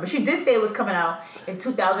listen to her. But she did say it was coming out in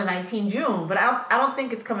 2019 June, but I don't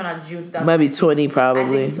think it's coming out June 2019. Might be 20 probably.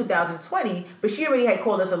 I think it's 2020, but she already had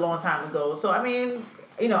called us a long time ago. So I mean,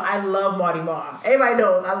 I love Marty Marr. Everybody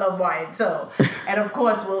knows I love Martin. So, and of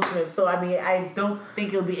course Will Smith. So I mean, I don't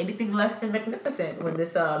think it'll be anything less than magnificent when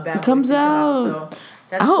this Bad Boys comes out. So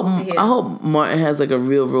that's cool to hear. I hope Martin has like a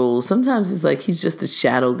real role. Sometimes it's like he's just a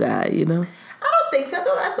shadow guy, I don't think so.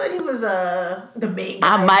 I thought he was the main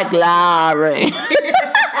guy. I'm Mike Lowry.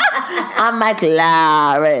 I'm Mike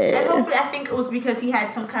Lowry. And hopefully, I think it was because he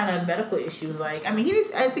had some kind of medical issues. Like, I mean,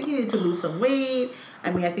 I think he needed to lose some weight.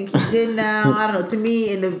 I mean, I think he did now. I don't know. To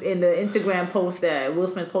me, in the Instagram post that Will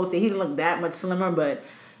Smith posted, he didn't look that much slimmer. But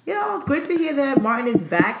it's great to hear that Martin is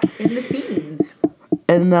back in the scenes.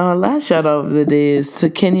 And our last shout out of the day is to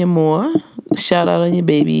Kenya Moore. Shout out on your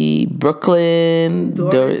baby, Brooklyn.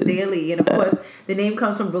 Doris Daly. And of course, the name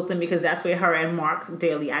comes from Brooklyn because that's where her and Mark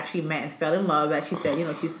Daly actually met and fell in love. As she said,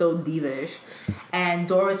 she's so diva-ish. And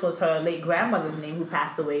Doris was her late grandmother's name who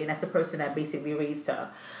passed away. And that's the person that basically raised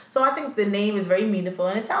her. So I think the name is very meaningful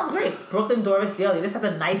and it sounds great. Brooklyn Doris Daly. This has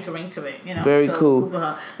a nice ring to it. Very cool. For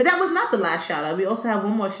her. But that was not the last shout out. We also have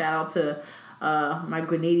one more shout out to my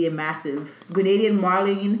Grenadian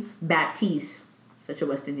Marlene Baptiste. Such a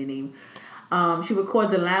West Indian name. She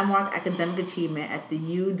records a landmark academic achievement at the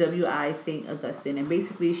UWI St. Augustine, and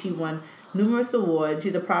basically she won numerous awards.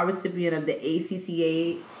 She's a proud recipient of the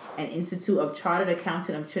ACCA and Institute of Chartered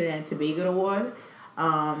Accountant of Trinidad and Tobago Award,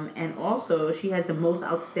 and also she has the most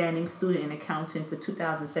outstanding student in accounting for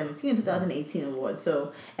 2017 and 2018 awards.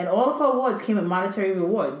 So, and all of her awards came with monetary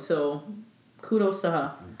reward. So, kudos to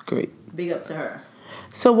her. Great. Big up to her.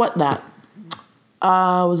 So whatnot.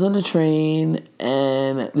 I was on the train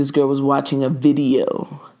and this girl was watching a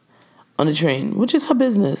video on the train, which is her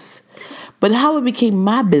business. But how it became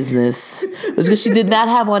my business was because she did not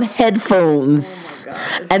have on headphones.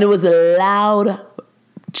 Oh, and it was a loud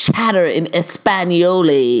chatter in Espanol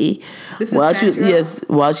while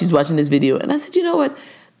she's watching this video. And I said, you know what?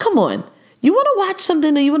 Come on. You want to watch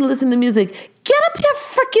something or you want to listen to music? Get up your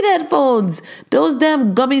freaking headphones. Those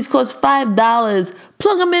damn gummies cost $5.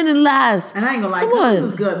 Plug them in and last. And I ain't gonna lie, Come gummies on.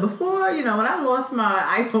 was good. Before, when I lost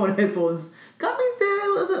my iPhone headphones, gummies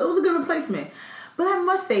it was a good replacement. But I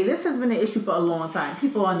must say, this has been an issue for a long time.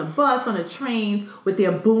 People on the bus, on the trains, with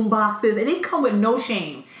their boom boxes, and they come with no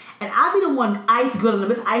shame. And I be the one ice grilling them.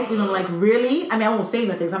 This ice grilling them like, really? I mean, I won't say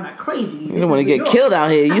nothing because I'm not crazy. You don't want to get killed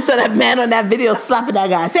out here. You saw that man on that video slapping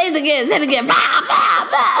that guy. Say it again. Bah, bah,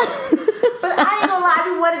 bah. But I ain't gonna lie,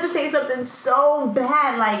 I be wanting to say something so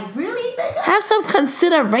bad. Like, really, nigga? Have some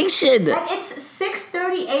consideration. Like, it's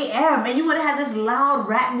 6:30 a.m. and you want to have this loud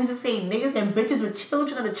rap music saying niggas and bitches with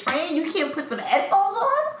children on the train? You can't put some headphones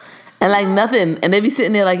on? And like nothing. And they be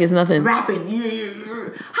sitting there like it's nothing. Rapping.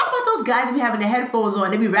 How about those guys that be having their headphones on?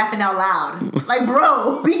 They be rapping out loud. Like,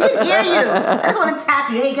 bro, we can hear you. I just want to tap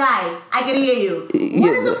you. Hey, guy, I can hear you.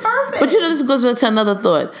 What is the purpose? But this goes back to another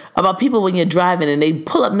thought about people when you're driving and they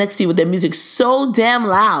pull up next to you with their music so damn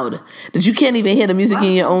loud that you can't even hear the music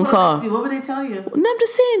in your own car. What would they tell you? No, I'm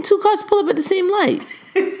just saying, 2 cars pull up at the same light.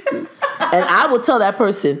 And I will tell that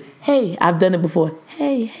person, hey, I've done it before.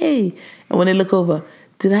 Hey. And when they look over,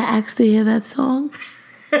 did I actually hear that song?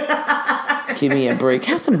 Give me a break.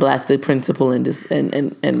 Have some blasted principle and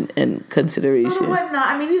consideration. So what now?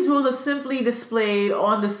 I mean, these rules are simply displayed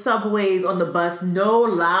on the subways, on the bus. No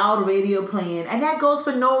loud radio playing. And that goes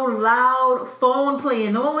for no loud phone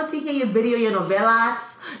playing. No one wants to hear your video, your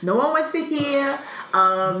novelas. No one wants to hear,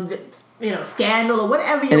 Scandal or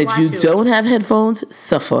whatever you're watching. And if you don't have headphones,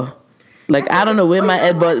 suffer. Like, I don't know where my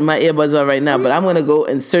earbuds are right now, but I'm going to go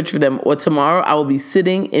and search for them. Or tomorrow, I will be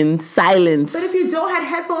sitting in silence. But if you don't have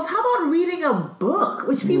headphones, how about reading a book?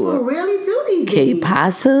 Which people really do these days. Que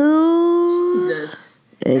paso? Jesus.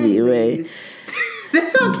 Anyway.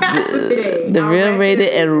 That's our cast for today. The real rated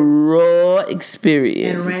and raw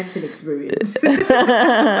experience. And ranted experience.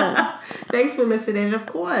 Thanks for listening. Of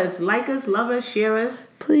course, like us, love us, share us.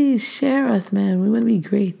 Please share us, man. We want to be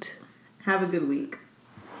great. Have a good week.